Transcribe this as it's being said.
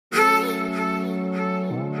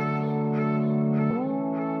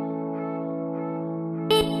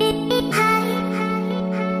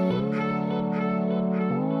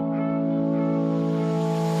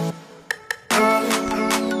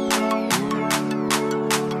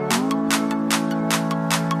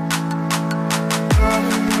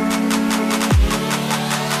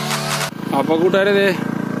അപ്പോൾ കൂട്ടുകാരെ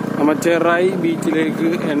നമ്മൾ ചെറായി ബീച്ചിലേക്ക്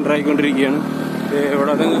എൻ്റർ ആയിക്കൊണ്ടിരിക്കുകയാണ്.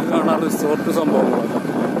 ഇവിടെ നിങ്ങൾക്ക് കാണാം റിസോർട്ട് സംഭവങ്ങളൊക്കെ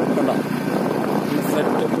കണ്ടോ,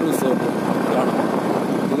 സെറ്റപ്പ് റിസോർട്ട് കാണാം.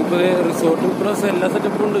 ഇതിപ്പോൾ റിസോർട്ട് പ്ലസ് എല്ലാ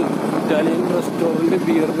സെറ്റപ്പും ഉണ്ട്. ഇറ്റാലിയൻ റെസ്റ്റോറൻറ്റ്,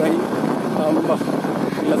 ബിയർ വൈൻ,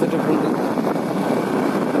 എല്ലാ സെറ്റപ്പും ഉണ്ട്.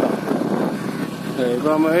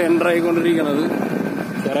 ഇപ്പോൾ നമ്മൾ എൻ്റർ ആയിക്കൊണ്ടിരിക്കുന്നത്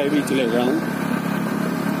ചെറായി ബീച്ചിലേക്കാണ്.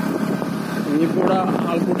 ഇനിയിപ്പോൾ ഇവിടെ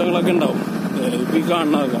ആൾക്കൂട്ടങ്ങളൊക്കെ ഉണ്ടാവും. ഇപ്പം ഈ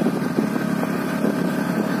കാണുന്നതൊക്കെ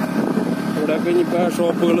ഇവിടെയൊക്കെ ഇനിയിപ്പോൾ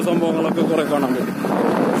ഷോപ്പുകൾ സംഭവങ്ങളൊക്കെ കുറെ കാണാൻ പറ്റും.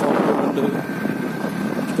 ഷോപ്പുകളുണ്ട്,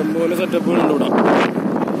 ഇഷ്ടംപോലെ സെറ്റപ്പുകളുണ്ട് ഇവിടെ.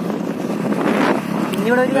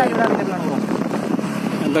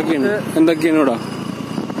 എന്തൊക്കെയാണ് ഇവിടെ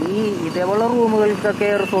ഈ ഇതേപോലുള്ള റൂമുകൾക്കൊക്കെ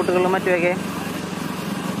റിസോർട്ടുകളിലും മറ്റുമൊക്കെ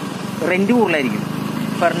റെന്റ് കൂടുതലായിരിക്കും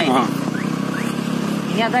പറഞ്ഞേ.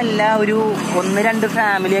 ഇനി അതല്ല, ഒരു 1-2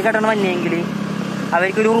 ഫാമിലിയൊക്കെ ആയിട്ടാണ് വന്നെങ്കിൽ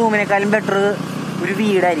അവർക്കൊരു റൂമിനേക്കാളും ബെറ്റർ ഒരു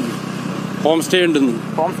വീടായിരിക്കും. ഹോം സ്റ്റേ ഉണ്ടെന്ന്.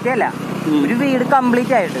 ഹോം സ്റ്റേ അല്ല, ഒരു വീട്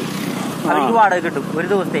കംപ്ലീറ്റ് ആയിട്ട് അവർക്ക് വാടക കിട്ടും ഒരു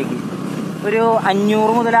ദിവസത്തേക്ക്. ഒരു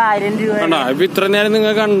 500 മുതൽ 1000 രൂപ. ഇപ്പൊ ഇത്ര നേരം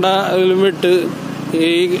നിങ്ങൾ കണ്ട അതിലും വിട്ട് ഈ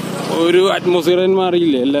ഒരു അറ്റ്മോസ്ഫിയർ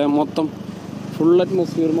മാറിയില്ലേ? അല്ല, മൊത്തം ഫുൾ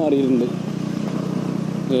അറ്റ്മോസ്ഫിയർ മാറിയിട്ടുണ്ട്.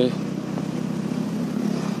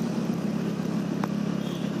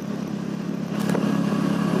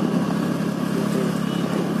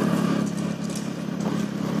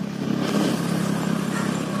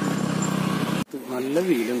 നല്ല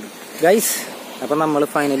വെയിലുണ്ട് ഗൈസ്. അപ്പം നമ്മൾ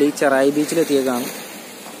ഫൈനലി ചെറായി ബീച്ചിലെത്തിയേക്കാണ്.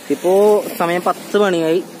 ഇപ്പോൾ സമയം 10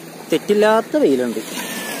 മണിയായി. തെറ്റില്ലാത്ത വെയിലുണ്ട്.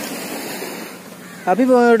 അപ്പം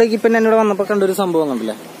ഇപ്പോൾ ഇവിടേക്ക് ഇപ്പം എന്നോട് വന്നപ്പോൾ കണ്ടൊരു സംഭവം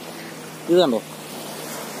കണ്ടില്ലേ? ഇത് കണ്ടോ?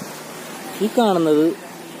 ഈ കാണുന്നത്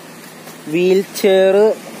വീൽ ചെയർ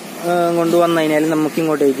കൊണ്ടുവന്നു കഴിഞ്ഞാൽ നമുക്ക്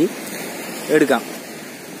ഇങ്ങോട്ടേക്ക് എടുക്കാം.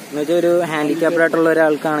 എന്നുവെച്ചാൽ ഒരു ഹാൻഡിക്യാപ്ഡ് ആയിട്ടുള്ള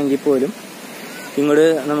ഒരാൾക്കാണെങ്കിൽ പോലും ഇങ്ങോട്ട്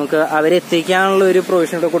നമുക്ക് അവരെത്തിക്കാനുള്ള ഒരു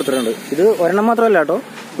പ്രൊവിഷൻ ഇവിടെ കൊടുത്തിട്ടുണ്ട്. ഇത് ഒരെണ്ണം മാത്രമല്ല കേട്ടോ,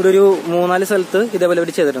 ഇവിടെ ഒരു 3-4 സ്ഥലത്ത് ഇതേപോലെ അവർ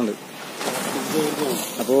ചെയ്തിട്ടുണ്ട്.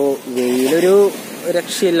 അപ്പോൾ വെയിലൊരു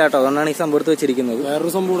രക്ഷയില്ല കേട്ടോ, അതുകൊണ്ടാണ് ഈ സംഭവത്ത് വെച്ചിരിക്കുന്നത്.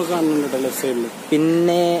 വേറൊരു സംഭവം കാണുന്നുണ്ട് ലെഫ്റ്റ് സൈഡിൽ.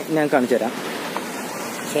 പിന്നെ ഞാൻ കാണിച്ചു തരാം.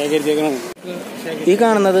 ഈ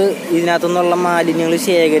കാണുന്നത് ഇതിനകത്തുനിന്നുള്ള മാലിന്യങ്ങൾ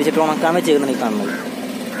ശേഖരിച്ചിട്ട് ഉണക്കാൻ വെച്ചേക്കുന്നതാണ് ഈ കാണുന്നത്.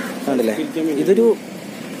 കണ്ടില്ലേ? ഇതൊരു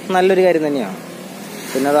നല്ലൊരു കാര്യം തന്നെയാണ്.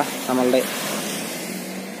 പിന്നെ അതാ നമ്മളുടെ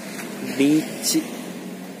ബീച്ച്,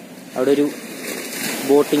 അവിടെ ഒരു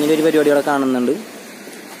ബോട്ടിങ്ങിൻ്റെ ഒരു പരിപാടി അവിടെ കാണുന്നുണ്ട്.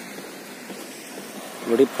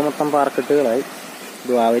 ഇവിടെ ഇപ്പം മൊത്തം പാർക്കെട്ടുകളായി.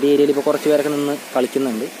 ആ ഒരു ഏരിയയിൽ ഇപ്പോൾ കുറച്ച് പേരൊക്കെ നിന്ന്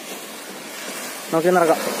കളിക്കുന്നുണ്ട്. നമുക്ക്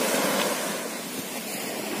നടക്കാം.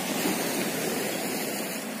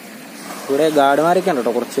 ഇവിടെ ഗാർഡുമാരൊക്കെ ഉണ്ട്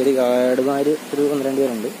കേട്ടോ, കുറച്ച് പേര് ഗാർഡുമാർ ഒരു 1-2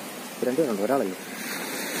 പേരുണ്ട്. 2 പേരുണ്ട്, ഒരാളല്ലേ.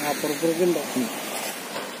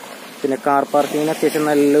 പിന്നെ കാർ പാർക്കിങ്ങിന് അത്യാവശ്യം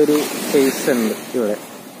നല്ലൊരു സ്പേസ് ഉണ്ട് ഇവിടെ.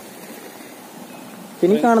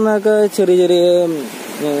 പിന്നെ കാണുന്നതൊക്കെ ചെറിയ ചെറിയ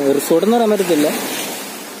റിസോർട്ട് എന്ന് പറയാൻ പറ്റത്തില്ല,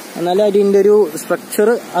 എന്നാലും അതിൻ്റെ ഒരു സ്ട്രക്ചർ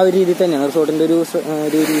ആ ഒരു രീതിയിൽ തന്നെയാണ്. റിസോർട്ടിൻ്റെ ഒരു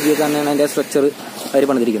രീതിയിൽ തന്നെയാണ് അതിൻ്റെ സ്ട്രക്ചർ അവർ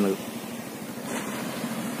പണിതിരിക്കുന്നത്.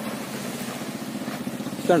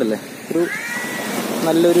 കണ്ടില്ലേ? ഒരു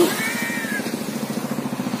നല്ലൊരു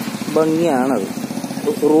ഭംഗിയാണത്.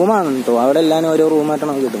 റൂമാണ് കേട്ടോ, അവിടെ എല്ലാം ഓരോ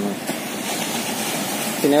റൂമായിട്ടാണ് നമുക്ക് കിട്ടുന്നത്.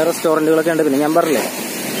 പിന്നെ റെസ്റ്റോറൻറ്റുകളൊക്കെ ഉണ്ട്. പിന്നെ ഞാൻ പറഞ്ഞില്ലേ,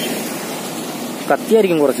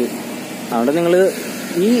 കത്തിയായിരിക്കും കുറച്ച്. അതുകൊണ്ട് നിങ്ങൾ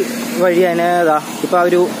ഈ വഴി അതിനെ ഇപ്പം ആ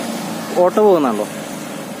ഒരു ഓട്ടോ പോകുന്നുണ്ടോ,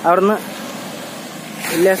 അവിടുന്ന്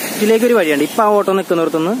ലെഫ്റ്റിലേക്കൊരു വഴിയുണ്ട്. ഇപ്പം ആ ഓട്ടോ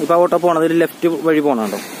നിൽക്കുന്നിടത്തുനിന്ന് ഇപ്പം ആ ഓട്ടോ പോകണത് ഒരു ലെഫ്റ്റ് വഴി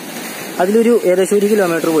പോകണുണ്ടോ, അതിലൊരു ഏകദേശം 1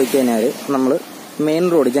 കിലോമീറ്റർ പോയി കഴിഞ്ഞാൽ നമ്മൾ മെയിൻ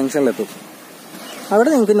റോഡ് ജംഗ്ഷനിലെത്തും. അവിടെ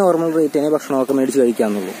നിങ്ങൾക്ക് നോർമൽ റേറ്റിന് ഭക്ഷണമൊക്കെ മേടിച്ച്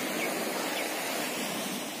കഴിക്കാമെന്നുള്ളൂ.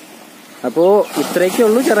 അപ്പോൾ ഇത്രയൊക്കെ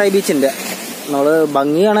ഉള്ളൂ ചെറായി ബീച്ചിൻ്റെ. നമ്മൾ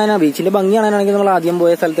ഭംഗി കാണാനാണ്, ബീച്ചിൻ്റെ ഭംഗി കാണാനാണെങ്കിൽ നമ്മൾ ആദ്യം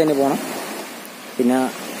പോയ സ്ഥലത്ത് തന്നെ പോകണം. പിന്നെ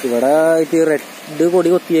ഇവിടെ ഇപ്പോൾ റെഡ് കൊടി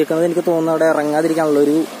കൊത്തിയേക്കുന്നത് എനിക്ക് തോന്നുന്നു അവിടെ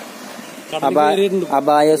ഇറങ്ങാതിരിക്കാനുള്ളൊരു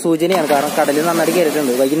അപായ സൂചനയാണ്. കാരണം കടലിൽ നന്നായിട്ട്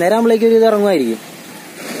കയറിയിട്ടുണ്ട്. വൈകുന്നേരം ആകുമ്പോഴേക്കും ഇത് ഇറങ്ങുമായിരിക്കും.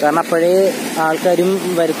 കാരണം അപ്പോഴേ ആൾക്കാരും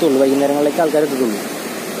വരത്തുള്ളൂ, വൈകുന്നേരങ്ങളിലേക്ക് ആൾക്കാർ എത്തത്തുള്ളൂ.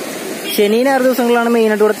 ശനി ഞായർ ദിവസങ്ങളിലാണ്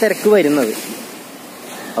മെയിനായിട്ട് ഇവിടെ തിരക്ക് വരുന്നത്.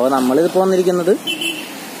 അപ്പോൾ നമ്മളിതിപ്പോൾ വന്നിരിക്കുന്നത്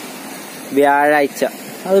വ്യാഴാഴ്ച,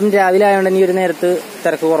 അതും രാവിലെ ആയതുകൊണ്ട് ഇനി ഒരു നേരത്ത്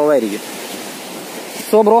തിരക്ക് കുറവായിരിക്കും.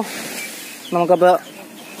 സോ ബ്രോ, നമുക്കപ്പോൾ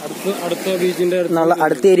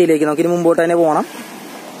അടുത്ത ഏരിയയിലേക്ക് നമുക്കിനി മുമ്പോട്ട് തന്നെ പോകണം.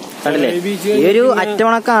 കണ്ടില്ലേ? ഈ ഒരു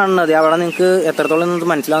അറ്റമണ കാണുന്നത് അവിടെ നിങ്ങൾക്ക് എത്രത്തോളം നിങ്ങൾക്ക്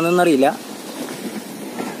മനസ്സിലാവുന്നതെന്ന് അറിയില്ല.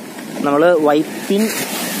 നമ്മൾ വൈപ്പിൻ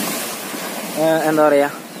എന്താ പറയാ,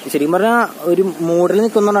 ശരിക്കും പറഞ്ഞാൽ ഒരു മൂഡിൽ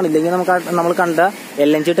നിൽക്കുന്നതുകൊണ്ടാണ്. ഇല്ലെങ്കിൽ നമ്മൾ കണ്ട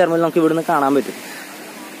LNG ടെർമിനൽ നമുക്ക് ഇവിടുന്ന് കാണാൻ പറ്റും.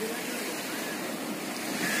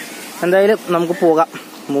 എന്തായാലും നമുക്ക് പോകാം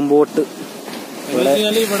മുമ്പോട്ട്.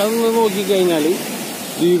 ഇവിടെ നിന്ന് നോക്കിക്കഴിഞ്ഞാൽ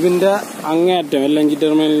ദ്വീപിന്റെ അങ്ങേയറ്റം LNG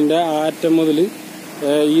ടെർമിനലിന്റെ ആ അറ്റം മുതൽ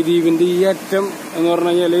ഈ ദ്വീപിന്റെ ഈ അറ്റം എന്ന്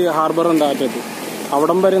പറഞ്ഞു കഴിഞ്ഞാൽ ഹാർബർ ഉണ്ട്. അറ്റത്ത്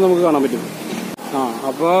അവിടം വരെ നമുക്ക് കാണാൻ പറ്റും.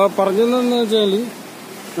 അപ്പോൾ പറഞ്ഞതെന്ന് വെച്ചാൽ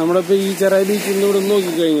നമ്മളിപ്പോൾ ഈ ചെറായി ബീച്ചിൽ നിന്ന് ഇവിടെ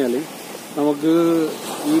നോക്കിക്കഴിഞ്ഞാൽ നമുക്ക്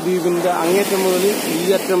ഈ ദ്വീപിന്റെ അങ്ങേറ്റം മുതൽ ഈ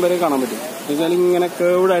അറ്റം വരെ കാണാൻ പറ്റും. എന്നുവെച്ചാൽ ഇങ്ങനെ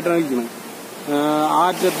കേർവ്ഡായിട്ടാണ് ഇരിക്കുന്നത്. ആ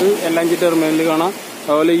അറ്റത്ത് LNG ടെർമിനൽ കാണാം.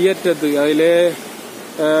 അതുപോലെ ഈ അറ്റത്ത് അതിലെ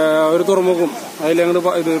ഒരു തുറമുഖം അതിലങ്ങോട്ട്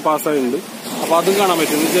ഇത് പാസ്സായിട്ടുണ്ട്. അപ്പോൾ അതും കാണാൻ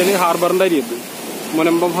പറ്റും. എന്ന് വെച്ചാൽ ഹാർബറിന്റെ അരിയത്ത്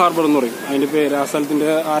മുനമ്പം ഹാർബർ എന്ന് പറയും അതിന്റെ പേര്. ആ സ്ഥലത്തിന്റെ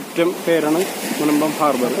അറ്റം പേരാണ് മുനമ്പം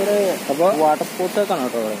ഹാർബർ. അപ്പോൾ വാട്ടർ സ്പോർട്സ് കാണാം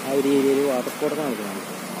കേട്ടോ. ആ ഒരു ഏരിയയിൽ വാട്ടർ സ്പോർട്സ് നടക്കുന്നത്.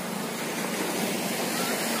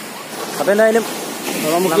 അപ്പോൾ എന്തായാലും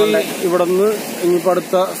നമുക്ക് ഇവിടെ നിന്ന് ഇനിയിപ്പോൾ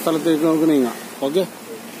അടുത്ത സ്ഥലത്തേക്ക് നമുക്ക് നീങ്ങാം. ഓക്കെ.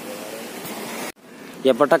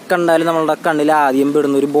 എപ്പോഴൊക്കെ കണ്ടാലും നമ്മളുടെ കണ്ണിൽ ആദ്യം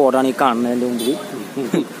പെടുന്ന ഒരു ബോർഡാണ് ഈ കാണുന്നതിന്റെ മുമ്പിൽ.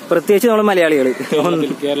 പ്രത്യേകിച്ച് നമ്മൾ മലയാളികൾ.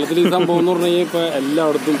 കേരളത്തിൽ ഈ സംഭവം എന്ന് പറഞ്ഞു കഴിഞ്ഞാൽ ഇപ്പൊ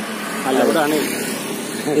എല്ലായിടത്തും അല്ലവിടാണ്.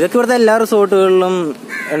 ഇതൊക്കെ ഇവിടുത്തെ എല്ലാ റിസോർട്ടുകളിലും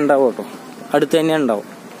ഉണ്ടാവും കേട്ടോ. അടുത്ത് തന്നെ ഉണ്ടാവും.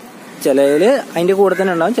 ചിലതിൽ അതിന്റെ കൂടെ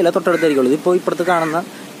തന്നെ ഉണ്ടാവും, ചില തൊട്ടടുത്തായിരിക്കുള്ളൂ. ഇതിപ്പോ ഇപ്പുറത്ത് കാണുന്ന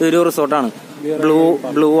ഒരു റിസോർട്ടാണ്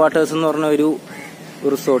ബ്ലൂ വാട്ടേഴ്സ് എന്ന് പറഞ്ഞ ഒരു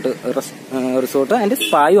റിസോർട്ട് അതിന്റെ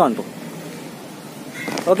സ്പായും ആണ് കേട്ടോ.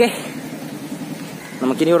 ഓക്കെ,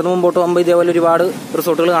 നമുക്കിനി ഇവിടുന്ന് മുമ്പോട്ട് പോകുമ്പോൾ ഇതേപോലെ ഒരുപാട്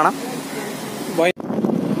റിസോർട്ടുകൾ കാണാം.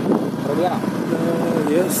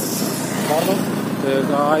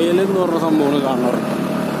 കായലെന്ന് പറഞ്ഞ സംഭവങ്ങൾ കാണാറുണ്ട്.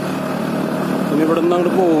 പിന്നെ ഇവിടെ നിന്ന്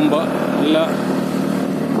അങ്ങോട്ട് പോകുമ്പോൾ നല്ല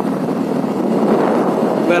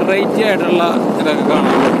വെറൈറ്റി ആയിട്ടുള്ള ഇതൊക്കെ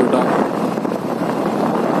കാണാൻ പറ്റും കേട്ടോ.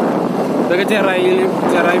 ഇതൊക്കെ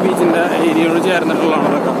ചെറായി ബീച്ചിന്റെ ഏരിയയോട് ചേർന്നിട്ടുള്ളതാണ്.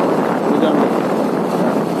 അതൊക്കെ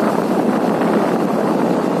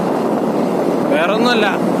വേറെ ഒന്നുമല്ല,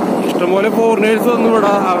 ഇഷ്ടംപോലെ ഫോറിനേഴ്സ് വന്ന്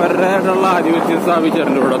ഇവിടെ അവരുടേതായിട്ടുള്ള ആധിപത്യം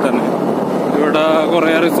സ്ഥാപിച്ചിട്ടുണ്ട്. ഇവിടെ തന്നെ ഇവിടെ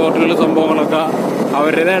കുറെ റിസോർട്ടുകൾ സംഭവങ്ങളൊക്കെ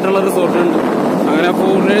അവരുടേതായിട്ടുള്ള റിസോർട്ടുണ്ട്. അങ്ങനെ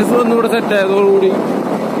ഫോറിനേഴ്സ് വന്ന് ഇവിടെ സെറ്റ് ആയതോടുകൂടി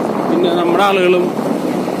പിന്നെ നമ്മുടെ ആളുകളും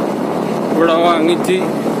ഇവിടെ വാങ്ങിച്ച്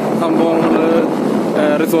സംഭവങ്ങൾ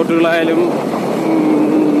റിസോർട്ടുകളായാലും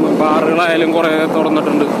ബാറുകളായാലും കുറെ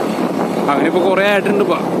തുറന്നിട്ടുണ്ട്. അങ്ങനെ ഇപ്പൊ കുറെ ആയിട്ടുണ്ട്.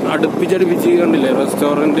 ഇപ്പൊ അടുപ്പിച്ചടുപ്പിച്ച് കണ്ടില്ലേ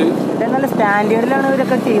റെസ്റ്റോറന്റ്. നല്ല സ്റ്റാൻഡേർഡിലാണ്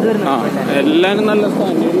ഇവരൊക്കെ ചെയ്തു വരുന്നത്. എല്ലാരും നല്ല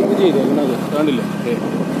സ്റ്റാൻഡേർഡിലാണ് ചെയ്തേക്കുന്നത്. കണ്ടില്ലേ?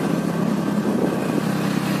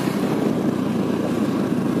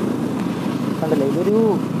 കണ്ടില്ലേ, ഇതൊരു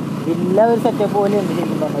വില്ല ഒരു സെറ്റപ്പ് പോലെ ഉണ്ട്.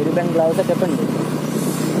 ശരിക്കും ഒരു ബംഗ്ലാവ് സെറ്റപ്പ് ഉണ്ട്.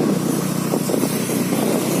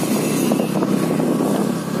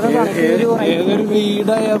 ഏതൊരു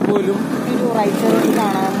വീടായാൽ പോലും ഒരു റൈറ്റ് സൈഡിൽ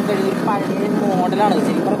കാണാൻ കഴിയും. പഴയ മോഡലാണ്,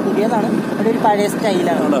 ശരിക്കും പുതിയതാണ്, ഒരു പഴയ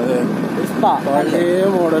സ്റ്റൈലാണ്. പഴയ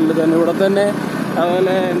മോഡലിൽ തന്നെ ഇവിടെ തന്നെ.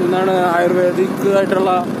 അതുപോലെ എന്താണ് ആയുർവേദിക്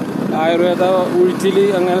ആയിട്ടുള്ള ആയുർവേദ ഉഴിച്ചില്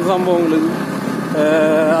അങ്ങനെ സംഭവങ്ങൾ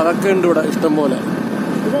അതൊക്കെ ഉണ്ട് ഇവിടെ ഇഷ്ടം പോലെ.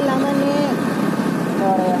 ഇതെല്ലാം തന്നെ എന്താ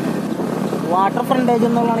പറയാ വാട്ടർ ഫ്രണ്ടേജ്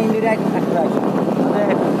എന്നുള്ളതാണ് ഇതിൻ്റെ ഒരു അട്രാക്ഷൻ. അത്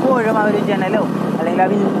എപ്പോഴും ആ ഒരു ജനലോ അല്ലെങ്കിൽ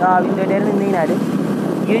ആ വിൻഡോയിലെ നിന്ന് കഴിഞ്ഞാൽ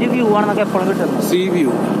ഈ ഒരു വ്യൂ ആണ് നമുക്ക് എപ്പോഴും കിട്ടുന്നത്. See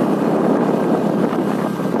view.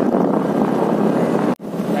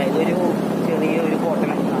 അതായത് ഒരു ചെറിയൊരു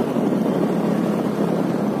ഹോട്ടലാണ്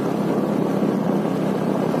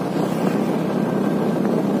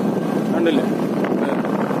കണ്ടില്ലേ?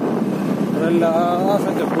 അതെല്ലാ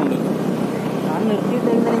സെറ്റപ്പും ഉണ്ട്. ഞാൻ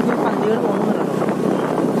നിർത്തിയിട്ടെങ്കിൽ എനിക്ക് പന്തികൾ തോന്നുന്നുണ്ടോ?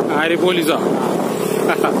 ആര് പോലീസാ?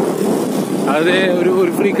 അത് ഒരു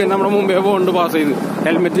ഫ്രീക്കൻ നമ്മുടെ മുമ്പേ പോകുന്നുണ്ട് പാസ് ചെയ്ത്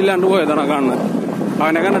ഹെൽമെറ്റ് ഇല്ലാണ്ട് പോയതാണ് കാണുന്നത്.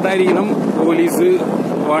 അവനെ കണ്ടിട്ടായിരിക്കണം പോലീസ്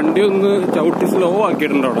വണ്ടി ഒന്ന് ചവിട്ടി സ്ലോ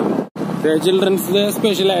ആക്കിയിട്ടുണ്ട് അവിടെ. ചിൽഡ്രൻസ് ഡേ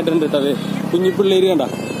സ്പെഷ്യൽ ആയിട്ടുണ്ട് കേട്ടോ. അതെ, കുഞ്ഞിപ്പിള്ളേര് കണ്ട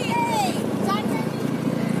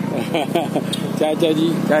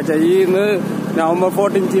ചാച്ചാജി ഇന്ന് November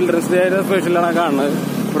 14 ചിൽഡ്രൻസ് ഡേ സ്പെഷ്യലാണ് കാണുന്നത്.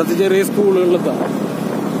 ഇവിടുത്തെ ചെറിയ സ്കൂളുകളിലെത്താം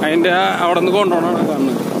അതിന്റെ അവിടെ നിന്ന് കൊണ്ടുപോകണമാണ്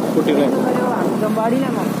കാണുന്നത് കുട്ടികളെ.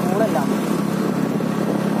 അംഗൻവാടിയിലാണോ? സ്കൂളല്ല,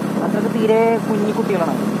 അത്രക്ക് തീരെ കുഞ്ഞു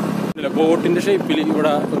കുട്ടികളാണ്. ബോട്ടിന്റെ ഷേപ്പിൽ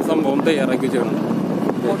ഇവിടെ ഒരു സംഭവം തയ്യാറാക്കി വെച്ചാണ്.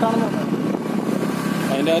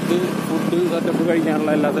 അതിന്റെ അകത്ത് ഫുഡ് സെറ്റപ്പ്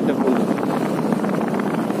കഴിക്കാനുള്ള എല്ലാ സെറ്റപ്പും ഉണ്ട്.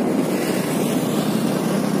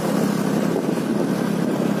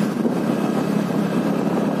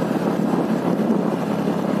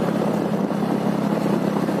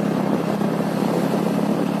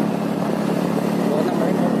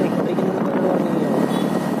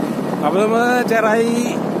 അപ്പൊ നമ്മൾ ചെറായി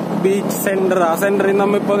ബീച്ച് സെന്റർ, ആ സെന്ററിൽ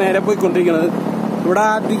നമ്മിപ്പോ നേരെ പോയിക്കൊണ്ടിരിക്കുന്നത്. ഇവിടെ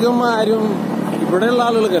അധികം ആരും ഇവിടെയുള്ള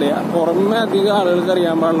ആളുകൾക്കറിയാം, പുറമെ അധികം ആളുകൾക്ക്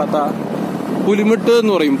അറിയാൻ പാടില്ലാത്ത പുലിമുട്ട്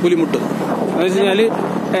എന്ന് പറയും. പുലിമുട്ട് എന്ന് വെച്ച് കഴിഞ്ഞാല്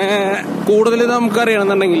കൂടുതൽ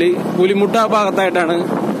നമുക്കറിയണമെന്നുണ്ടെങ്കിൽ പുലിമുട്ട് ആ ഭാഗത്തായിട്ടാണ്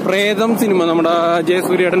പ്രേതം സിനിമ, നമ്മുടെ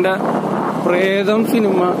ജയസൂര്യയുടെ പ്രേതം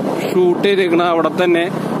സിനിമ ഷൂട്ട് ചെയ്തേക്കണ അവിടെ തന്നെ.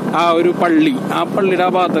 ആ ഒരു പള്ളി, ആ പള്ളിയുടെ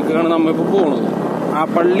ആ ഭാഗത്തൊക്കെയാണ് നമ്മളിപ്പോ പോകുന്നത്. ആ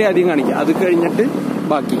പള്ളി ആദ്യം കാണിക്കുക, അത് കഴിഞ്ഞിട്ട്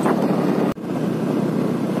ബാക്കി.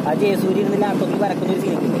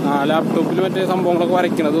 ലാപ്ടോപ്പിൽ മറ്റേ സംഭവങ്ങളൊക്കെ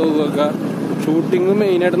വരയ്ക്കണത്, ഷൂട്ടിങ്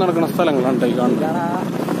മെയിൻ ആയിട്ട് നടക്കുന്ന സ്ഥലങ്ങളാണ് ഈ കാണുന്നത്.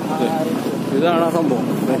 ഇതാണ് ആ സംഭവം.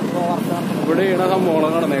 ഇവിടെയാണ്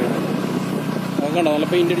സംഭവങ്ങളൊക്കെ നടന്നേക്കുന്നത്. അതൊക്കെ കണ്ടോ, നല്ല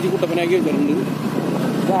പെയിന്റ് അടിച്ച് കുട്ടപ്പനാക്കി വെച്ചിട്ടുണ്ട്.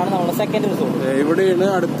 ഇതാണ് നമ്മുടെ സെക്കൻഡ് റിസോർട്ട്. ഇവിടെയാണ്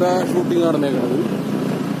അടുത്ത ഷൂട്ടിങ് നടന്നേക്കുന്നത്.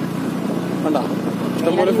 കണ്ടോ,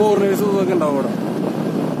 ഇഷ്ടംപോലെ ഫോറിനേഴ്സ് ഒക്കെ ഉണ്ടാവും ഇവിടെ.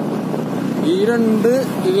 ഈ രണ്ട്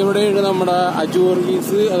ഇതിവിടെയാണ് നമ്മുടെ അജു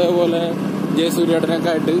വർഗീസ് അതേപോലെ ജയസൂര്യേട്ടനൊക്കെ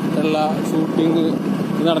ആയിട്ട് ഉള്ള ഷൂട്ടിങ്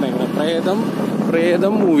നടന്നേക്കുന്നത്.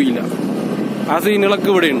 പ്രേതം മൂവിയില്ല ആ സീനുകളൊക്കെ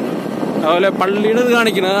ഇവിടെയാണ്. അതുപോലെ പള്ളിയുടെ ഇത്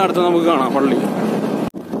കാണിക്കുന്നത് അടുത്ത് നമുക്ക് കാണാം. പള്ളി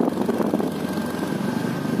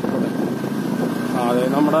അതെ,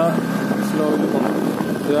 നമ്മുടെ സ്ലോയിൽ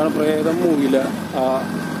ഇതാണ് പ്രേതം മൂവിയില്ല ആ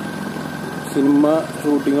സിനിമ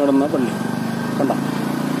ഷൂട്ടിങ് നടന്ന പള്ളി. കണ്ട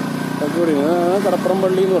അതൊക്കെ പറയും കടപ്പുറം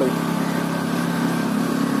പള്ളി എന്ന് പറയും.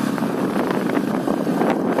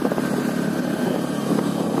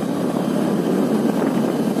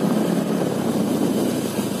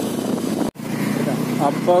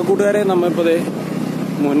 അപ്പൊ കൂട്ടുകാരെ, നമ്മളിപ്പോ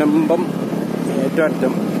മുനമ്പം ഏറ്റവും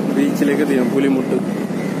അറ്റം ബീച്ചിലേക്ക് എത്തിയാണ്. പുലിമുട്ട്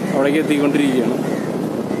അവിടേക്ക് എത്തിക്കൊണ്ടിരിക്കുകയാണ്.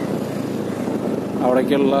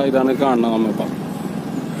 അവിടേക്കുള്ള ഇതാണ് കാണുന്നത് നമ്മളിപ്പം.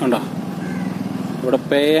 കണ്ടോ, ഇവിടെ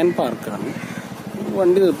പേ ആൻഡ് പാർക്കാണ്.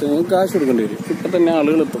 വണ്ടി നിർത്തി കാശ് കൊടുക്കേണ്ടി വരും. ഇപ്പൊ തന്നെ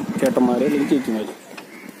ആളുകൾ എത്തും, ചേട്ടന്മാര് അല്ലെങ്കിൽ ചേച്ചിമാര്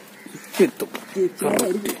എത്തും.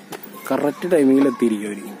 കറക്റ്റ് ടൈമിങ്ങിൽ എത്തിയിരിക്കും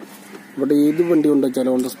അവര്. ഇവിടെ ഏത് വണ്ടി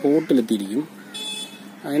കൊണ്ടുവച്ചാലും കൊണ്ട് സ്പോട്ടിലെത്തിയിരിക്കും.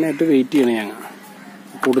 അതിനായിട്ട് വെയിറ്റ് ചെയ്യണം. ഞങ്ങൾ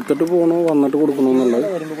കൊടുത്തിട്ട് പോകണോ വന്നിട്ട് കൊടുക്കണോ എന്നുള്ളത്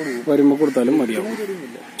വരുമ്പോൾ കൊടുത്താലും മതിയാവും.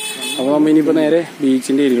 അപ്പൊ നമ്മ ഇനിയിപ്പോ നേരെ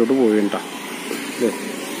ബീച്ചിന്റെ ഏരിയയിലോട്ട് പോയിട്ടാ.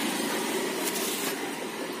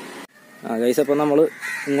 ഗൈസ്, അപ്പോൾ നമ്മൾ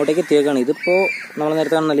ഇങ്ങോട്ടേക്ക് എത്തിയേക്കാണ്. ഇതിപ്പോൾ നമ്മൾ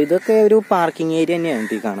നേരത്തെ കാണുന്നില്ല, ഇതൊക്കെ ഒരു പാർക്കിംഗ് ഏരിയ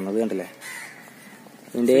തന്നെയാണ് ഈ കാണുന്നത്. കണ്ടില്ലേ,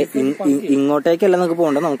 ഇതിന്റെ ഇങ്ങോട്ടേക്കല്ല നമുക്ക്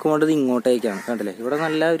പോകേണ്ടത്, നമുക്ക് പോകേണ്ടത് ഇങ്ങോട്ടേക്കാണ്. കണ്ടില്ലേ, ഇവിടെ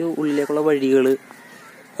നല്ല ഒരു ഉള്ളിലേക്കുള്ള വഴികൾ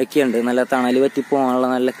ഒക്കെയുണ്ട്. നല്ല തണൽ പറ്റി പോകാനുള്ള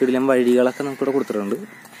നല്ല കിടിലം വഴികളൊക്കെ നമുക്കിവിടെ കൊടുത്തിട്ടുണ്ട്.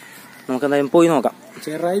 നമുക്ക് എന്തായാലും പോയി നോക്കാം.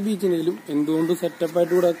 ചെറായി ബീച്ചിനെങ്കിലും എന്തുകൊണ്ട്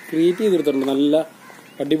സെറ്റപ്പായിട്ട് ഇവിടെ ക്രിയേറ്റ് ചെയ്തെടുത്തിട്ടുണ്ട്. നല്ല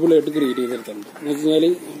അടിപൊളിയായിട്ട് ക്രിയേറ്റ് ചെയ്തെടുത്തിട്ടുണ്ട്. എന്ന് വെച്ചാൽ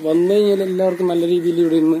വന്നു കഴിഞ്ഞാൽ എല്ലാവർക്കും നല്ല രീതിയിൽ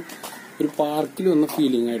ഇവിടെ നിന്ന് ഒരു പാർക്കിൽ വന്ന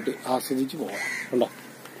ഫീലിംഗ് ആയിട്ട് ആസ്വദിച്ച് പോകാം. കണ്ടോ,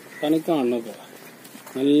 അതാണ് കാണുന്നത്.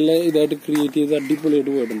 നല്ല ഇതായിട്ട് ക്രിയേറ്റ് ചെയ്ത്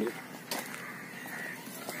അടിപൊളിയായിട്ട് പോയിട്ടുണ്ട്.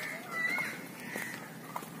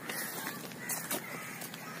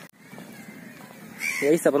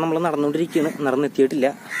 ഗൈസ്, അപ്പം നമ്മൾ നടന്നുകൊണ്ടിരിക്കുകയാണ്, നടന്നെത്തിയിട്ടില്ല.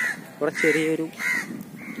 ഇവിടെ ചെറിയൊരു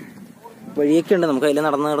വഴിയൊക്കെ ഉണ്ട്, നമുക്ക് അതിൽ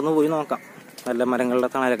നടന്ന് പോയി നോക്കാം. നല്ല മരങ്ങളുടെ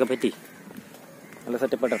തണലൊക്കെ പറ്റി നല്ല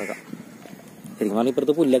സെറ്റപ്പായിട്ട് ഇറക്കാം. ശരിക്കും പറഞ്ഞാൽ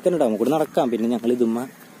ഇപ്പുറത്ത് പുല്ലൊക്കെ ഉണ്ടാവും, നമുക്ക് നടക്കാം. പിന്നെ ഞങ്ങൾ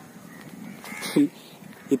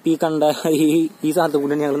ഇപ്പം ഈ കണ്ട ഈ സ്ഥലത്ത്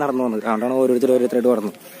കൂടെ ഞങ്ങൾ നടന്നു വന്നത്. അതുകൊണ്ടാണ് ഓരോരുത്തരായിട്ട്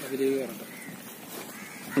നടന്നു.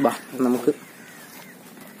 ബാ, നമുക്ക്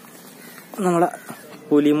നമ്മുടെ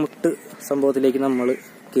പുലിമുട്ട് സംഭവത്തിലേക്ക് നമ്മൾ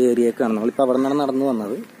കയറിയേക്കാണ്. നമ്മളിപ്പോൾ അവിടെ നിന്നാണ് നടന്നു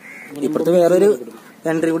വന്നത്. ഇപ്പുറത്ത് വേറൊരു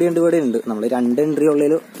എൻട്രി കൂടി ഇവിടെ ഉണ്ട്. നമ്മൾ 2 എൻട്രി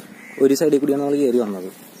ഉള്ളതിൽ ഒരു സൈഡിൽ കൂടിയാണ് നമ്മൾ കയറി വന്നത്.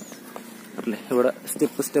 അല്ലേ, ഇവിടെ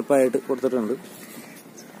സ്റ്റെപ്പായിട്ട് കൊടുത്തിട്ടുണ്ട്.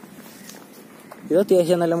 ഇത്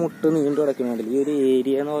അത്യാവശ്യം നല്ല മുട്ട് നീണ്ടു കിടക്കുന്നുണ്ട്. ഈ ഒരു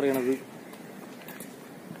ഏരിയ എന്ന് പറയുന്നത്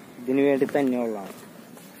ഇതിനു വേണ്ടി തന്നെയുള്ളതാണ്.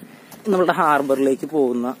 നമ്മളുടെ ഹാർബറിലേക്ക്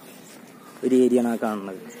പോകുന്ന ഒരു ഏരിയയാണ് ആ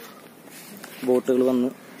കാണുന്നത്. ബോട്ടുകൾ വന്ന്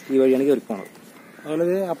ഈ വഴിയാണ് കയറി പോണത്.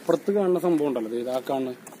 അതുപോലെ അപ്പുറത്ത് കാണുന്ന സംഭവം ഉണ്ടല്ലോ,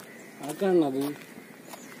 ആ കാണുന്നത്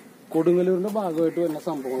കൊടുങ്ങല്ലൂരിന്റെ ഭാഗമായിട്ട് വരുന്ന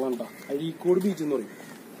സംഭവങ്ങളുണ്ടോ. അഴീക്കോട് ബീച്ച് എന്ന് പറയും.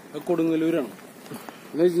 അത് കൊടുങ്ങല്ലൂരാണ്.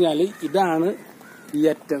 എന്ന് വെച്ചാല് ഇതാണ് ഈ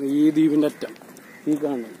അറ്റം, ഈ ദ്വീപിന്റെ അറ്റം ഈ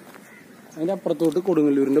കാണുന്നത്. അതിന്റെ അപ്പുറത്തോട്ട്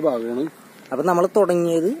കൊടുങ്ങല്ലൂരിന്റെ ഭാഗമാണ്. അപ്പൊ നമ്മൾ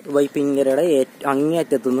തുടങ്ങിയത് വൈപ്പിങ്കരയുടെ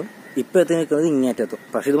അങ്ങേയറ്റത്തുനിന്ന് ഇപ്പൊ എത്തി നിൽക്കുന്നത് ഇങ്ങേയറ്റത്തും.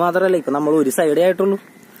 പക്ഷെ ഇത് മാത്രമല്ല, ഇപ്പൊ നമ്മൾ ഒരു സൈഡേ ആയിട്ടുള്ളൂ.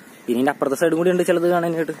 പിന്നെ ഇതിന്റെ അപ്പുറത്തെ സൈഡും കൂടി ഉണ്ട് ചിലത്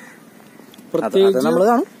കാണാനായിട്ട്. പ്രത്യേകിച്ച് നമ്മൾ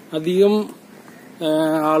കാണും. അധികം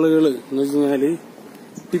ആളുകള് എന്ന് വെച്ചാല്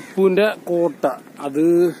ടിപ്പുവിന്റെ കോട്ട, അത്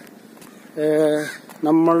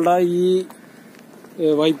നമ്മളുടെ ഈ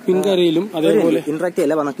വൈപ്പിൻകരയിലും അതേപോലെ ഇന്ററാക്ട്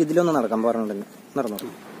അല്ല, നമുക്ക് ഇതിലൊന്നും നടക്കാൻ പറഞ്ഞിട്ടുണ്ട്.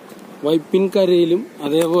 നടന്നു വൈപ്പിൻകരയിലും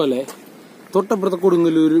അതേപോലെ തൊട്ടപ്പുറത്തെ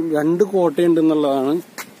കൊടുങ്ങല്ലൂരും 2 കോട്ടയുണ്ടെന്നുള്ളതാണ്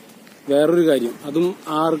വേറൊരു കാര്യം. അതും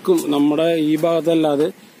ആർക്കും നമ്മുടെ ഈ ഭാഗത്തല്ലാതെ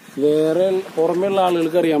വേറെ പുറമേയുള്ള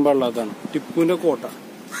ആളുകൾക്ക് അറിയാൻ പാടില്ലാത്തതാണ്. ടിപ്പുവിന്റെ കോട്ട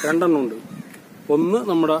 2 എണ്ണം ഉണ്ട്. ഒന്ന്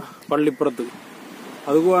നമ്മുടെ പള്ളിപ്പുറത്ത്,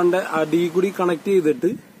 അതുകൊണ്ട് അടി കൂടി കണക്ട് ചെയ്തിട്ട്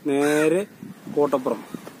നേരെ കോട്ടപ്പുറം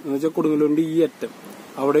എന്ന് വെച്ചാൽ കൊടുങ്ങല്ലൂരിന്റെ ഈ അറ്റം,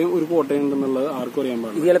 അവിടെയും ഒരു കോട്ടയുണ്ടെന്നുള്ളത് ആർക്കും അറിയാൻ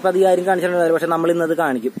പാടില്ല. ഇത് ചിലപ്പോൾ അത് ആരും കാണിച്ചിട്ടുണ്ടാവില്ല, പക്ഷെ നമ്മൾ ഇന്നത്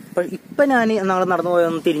കാണിക്കും. ഇപ്പൊ ഞാൻ നമ്മൾ നടന്നു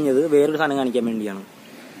പോയൊന്ന് തിരിഞ്ഞത് വേറൊരു സാധനം കാണിക്കാൻ വേണ്ടിയാണ്.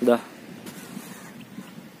 ഇതാ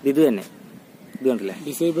ഇത് തന്നെ, ഇത് കണ്ടില്ലേ,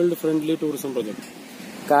 ഡിസേബിൾഡ് ഫ്രണ്ട്ലി ടൂറിസം പ്രൊജക്ട്.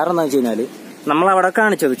 കാരണം എന്താ വെച്ച് കഴിഞ്ഞാല് നമ്മൾ അവിടെ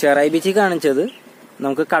കാണിച്ചത്, ചെറായി ബീച്ചിൽ കാണിച്ചത്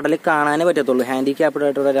നമുക്ക് കടലിൽ കാണാനേ പറ്റത്തുള്ളൂ. ഹാൻഡിക്യാപ്ഡ്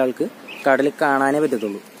ആയിട്ടുള്ള ഒരാൾക്ക് കടലിൽ കാണാനേ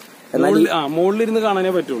പറ്റത്തുള്ളൂ. എന്നാൽ മുകളിലിരുന്ന്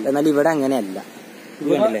കാണാനേ പറ്റുള്ളൂ. എന്നാൽ ഇവിടെ അങ്ങനെയല്ല.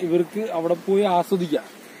 ഇവർക്ക് അവിടെ പോയി ആസ്വദിക്കാം.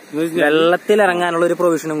 വെള്ളത്തിൽ ഇറങ്ങാനുള്ള ഒരു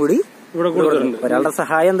പ്രൊവിഷനും കൂടി ഇവിടെ കൊടുത്തിട്ടുണ്ട്. ഒരാളുടെ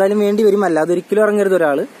സഹായം എന്തായാലും വേണ്ടി വരും, അല്ലാതെ ഒരിക്കലും ഇറങ്ങരുത്.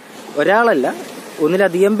 ഒരാളല്ല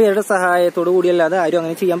ഒന്നിലധികം പേരുടെ സഹായത്തോടു കൂടിയല്ലാതെ ആരും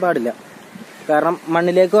അങ്ങനെ ചെയ്യാൻ പാടില്ല. കാരണം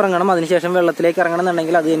മണ്ണിലേക്ക് ഇറങ്ങണം, അതിനുശേഷം വെള്ളത്തിലേക്ക് ഇറങ്ങണം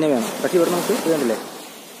എന്നുണ്ടെങ്കിൽ അത് തന്നെ വേണം. പക്ഷെ ഇവിടെ നമുക്ക് ഇതുണ്ടല്ലേ,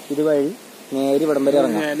 ഇതുവഴി നേരെ ഇവിടം വരെ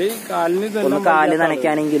ഇറങ്ങാം. ഒന്ന് കാല്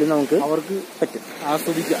നനയ്ക്കാനെങ്കിലും നമുക്ക് അവർക്ക് പറ്റും,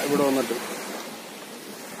 ആസ്വദിക്കാം ഇവിടെ വന്നിട്ട്.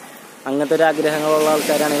 അങ്ങനത്തെ ഒരു ആഗ്രഹങ്ങളുള്ള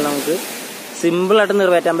ആൾക്കാരാണെങ്കിൽ നമുക്ക് സിമ്പിളായിട്ട്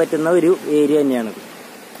നിറവേറ്റാൻ പറ്റുന്ന ഒരു ഏരിയ തന്നെയാണിത്.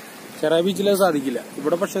 ചെറായി ബീച്ചിൽ സാധിക്കില്ല,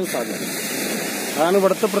 ഇവിടെ പക്ഷെ സാധിക്കും. അതാണ്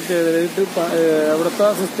ഇവിടുത്തെ പ്രത്യേകത. ഇവിടുത്തെ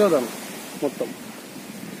സിസ്റ്റം അതാണ് മൊത്തം.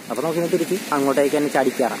 അപ്പൊ നമുക്ക് തിരിച്ച് അങ്ങോട്ടേക്ക് തന്നെ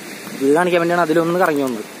ചാടിക്കയറാം. ഇത് കാണിക്കാൻ വേണ്ടിയാണ് അതിലൊന്ന് കറങ്ങി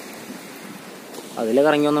വന്നത്. അതിൽ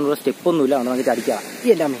കറങ്ങി വന്നുള്ള സ്റ്റെപ്പ് ഒന്നുമില്ല, അവിടെ നമുക്ക് ചാടിക്കയറാം.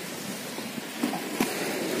 ഈ എല്ലാമേ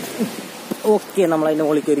ഓക്കെ. നമ്മളതിന്റെ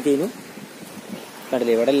മുകളിൽ കയറി കഴിഞ്ഞു.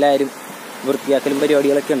 കണ്ടില്ലേ, ഇവിടെ എല്ലാവരും വൃത്തിയാക്കലും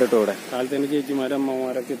പരിപാടികളൊക്കെ ഉണ്ട് കേട്ടോ. ഇവിടെ കാലത്ത് ചേച്ചിമാരും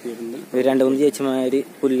അമ്മമാരൊക്കെ എത്തിയിട്ടുണ്ട്. 2-3 ചേച്ചിമാര്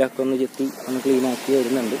പുല്ലൊക്കെ ഒന്ന് ചെത്തി ഒന്ന് ക്ലീൻ ആക്കി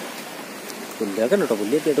വരുന്നുണ്ട്. പുല്ലൊക്കെ ഉണ്ട് കേട്ടോ,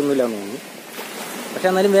 പുല്ല് എത്തിയിട്ടൊന്നുമില്ല എന്ന് തോന്നുന്നു. പക്ഷെ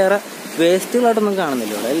എന്നാലും വേറെ വേസ്റ്റുകളായിട്ടൊന്നും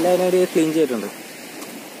കാണുന്നില്ല ഇവിടെ. എല്ലാവരും ഒരു ക്ലീൻ ചെയ്തിട്ടുണ്ട്.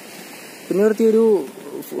 പിന്നെ ഇവിടുത്തെ ഒരു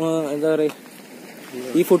എന്താ പറയുക,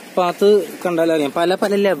 ഈ ഫുട്പാത്ത് കണ്ടാലറിയാം പല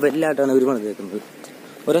പല ലെവലിലായിട്ടാണ് ഇവർ പണിതേക്കുന്നത്.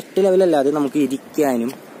 ഒരൊറ്റ ലെവലല്ലാതെ നമുക്ക്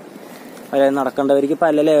ഇരിക്കാനും, അതായത് നടക്കേണ്ടവർക്ക്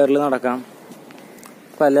പല ലെയറിൽ നടക്കാം,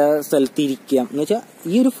 പല സ്ഥലത്ത് ഇരിക്കാം. എന്ന് വെച്ചാൽ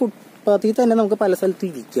ഈ ഒരു ഫുട്പാത്തിൽ തന്നെ നമുക്ക് പല സ്ഥലത്ത്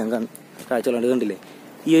ഇരിക്കാം. കാഴ്ചകളുണ്ട്, കണ്ടില്ലേ?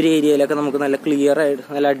 ഈ ഒരു ഏരിയയിലൊക്കെ നമുക്ക് നല്ല ക്ലിയർ ആയിട്ട്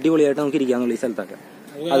നല്ല അടിപൊളിയായിട്ട് നമുക്ക് ഇരിക്കാന്നുള്ള ഈ സ്ഥലത്തൊക്കെ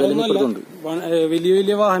അതിലുണ്ട്. വലിയ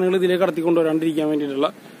വലിയ വാഹനങ്ങൾ ഇതിലേക്ക് കടത്തിക്കൊണ്ടുവരാണ്ടിരിക്കാൻ വേണ്ടിയിട്ടുള്ള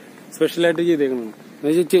സ്പെഷ്യലായിട്ട് ചെയ്തേക്കുന്നത്.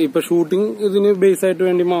 ഇപ്പൊ ഷൂട്ടിംഗ് ഇതിന് ബേസ് ആയിട്ട്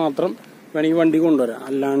വേണ്ടി മാത്രം വേണമെങ്കിൽ വണ്ടി കൊണ്ടുവരാം.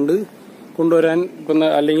 അല്ലാണ്ട് കൊണ്ടുവരാൻ ഇപ്പൊ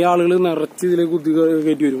അല്ലെങ്കിൽ ആളുകൾ നിറച്ച് ഇതിലേക്ക് കുത്തി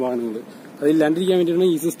കയറ്റി വരും വാഹനങ്ങൾ. അതില്ലാണ്ടിരിക്കാൻ വേണ്ടിയിട്ടാണ്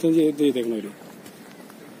ഈ സിസ്റ്റം ചെയ്തേക്കുന്നവര്.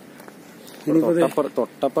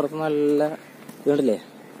 തൊട്ടപ്പുറത്ത് നല്ല ഇതുണ്ടല്ലേ,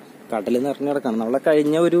 കടല് നിറഞ്ഞു കിടക്കാണ്. നമ്മളെ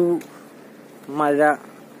കഴിഞ്ഞ ഒരു മഴ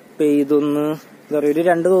പെയ്തൊന്ന് എന്താ പറയുക, ഒരു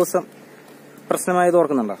 2 ദിവസം പ്രശ്നമായത്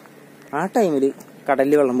ഓർക്കുന്നുണ്ടോ? ആ ടൈമിൽ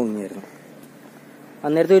കടലിൽ വെള്ളം പൊങ്ങിയായിരുന്നു.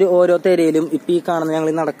 അന്നേരത്തെ ഓരോ ഏരിയയിലും ഇപ്പൊ ഈ കാണുന്ന ഞങ്ങൾ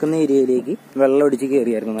നടക്കുന്ന ഏരിയയിലേക്ക് വെള്ളം ഒടിച്ച്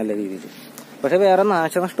കയറിയായിരുന്നു നല്ല രീതിയിൽ. പക്ഷെ വേറെ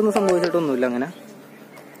നാശനഷ്ടമൊന്നും സംഭവിച്ചിട്ടൊന്നുമില്ല. അങ്ങനെ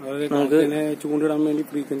നമുക്ക് ചൂണ്ടിടാൻ വേണ്ടി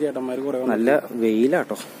ഫ്രീക്കൻ ചേട്ടന്മാര് കുറെ നല്ല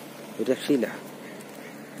വെയിലാട്ടോ, ഒരു രക്ഷയില്ല.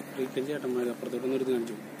 ഫ്രീക്കൻ ചേട്ടന്മാര് അപ്പുറത്തോട്ടൊന്നും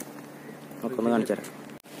കാണിച്ചു നമുക്കൊന്ന് കാണിച്ചുതരാം.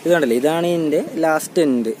 ഇത് കണ്ടല്ലേ, ഇതാണ് ഇതിന്റെ ലാസ്റ്റ്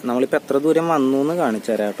എൻഡ്. നമ്മളിപ്പോ എത്ര ദൂരം വന്നു എന്ന്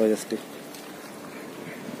കാണിച്ചുതരാം കേട്ടോ. ജസ്റ്റ്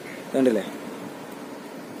കണ്ടില്ലേ,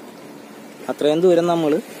 അത്രയും ദൂരം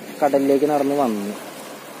നമ്മൾ കടലിലേക്ക് നടന്ന് വന്നു.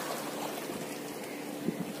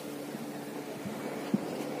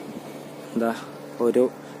 എന്താ ഓരോ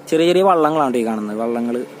ചെറിയ ചെറിയ വള്ളങ്ങളാണ് ഈ കാണുന്നത്.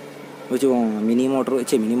 വള്ളങ്ങൾ വെച്ച് പോകണം,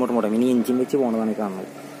 മിനി എഞ്ചിൻ വെച്ച് പോകണതാണ് ഈ കാണുന്നത്.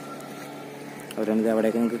 അവരാണിത്,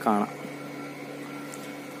 അവിടെയൊക്കെ നിങ്ങൾക്ക് കാണാം.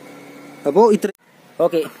 അപ്പോൾ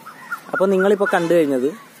ഓക്കെ. അപ്പോൾ നിങ്ങളിപ്പോൾ കണ്ടു കഴിഞ്ഞത്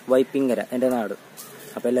വൈപ്പിങ്കര, എൻ്റെ നാട്.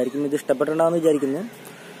 അപ്പോൾ എല്ലാവർക്കും ഇത് ഇഷ്ടപ്പെട്ടിട്ടുണ്ടാവുമെന്ന് വിചാരിക്കുന്നു.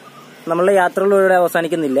 നമ്മളുടെ യാത്രകൾ ഇവിടെ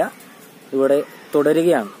അവസാനിക്കുന്നില്ല, ഇവിടെ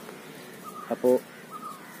തുടരുകയാണ്. അപ്പോൾ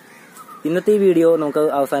ഇന്നത്തെ ഈ വീഡിയോ നമുക്ക്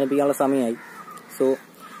അവസാനിപ്പിക്കാനുള്ള സമയമായി. സോ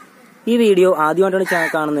ഈ വീഡിയോ ആദ്യമായിട്ടാണ്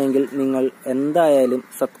കാണുന്നതെങ്കിൽ നിങ്ങൾ എന്തായാലും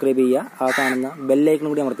സബ്സ്ക്രൈബ് ചെയ്യുക. ആ കാണുന്ന ബെല്ലൈക്കൺ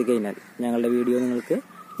കൂടി അമർത്തി കഴിഞ്ഞാൽ ഞങ്ങളുടെ വീഡിയോ നിങ്ങൾക്ക്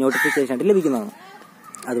നോട്ടിഫിക്കേഷൻ ആയിട്ട് ലഭിക്കുന്നതാണ്.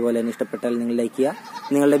 അതുപോലെ തന്നെ ഇഷ്ടപ്പെട്ടാൽ നിങ്ങൾ ലൈക്ക് ചെയ്യുക.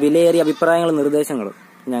 നിങ്ങളുടെ വിലയേറിയ അഭിപ്രായങ്ങളും നിർദ്ദേശങ്ങളും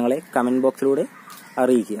ഞങ്ങളെ കമന്റ് ബോക്സിലൂടെ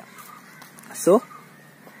അറിയിക്കുക. സോ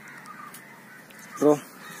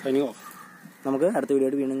നമുക്ക് അടുത്ത വീഡിയോ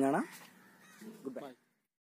ആയിട്ട് വീണ്ടും കാണാം. Good bye.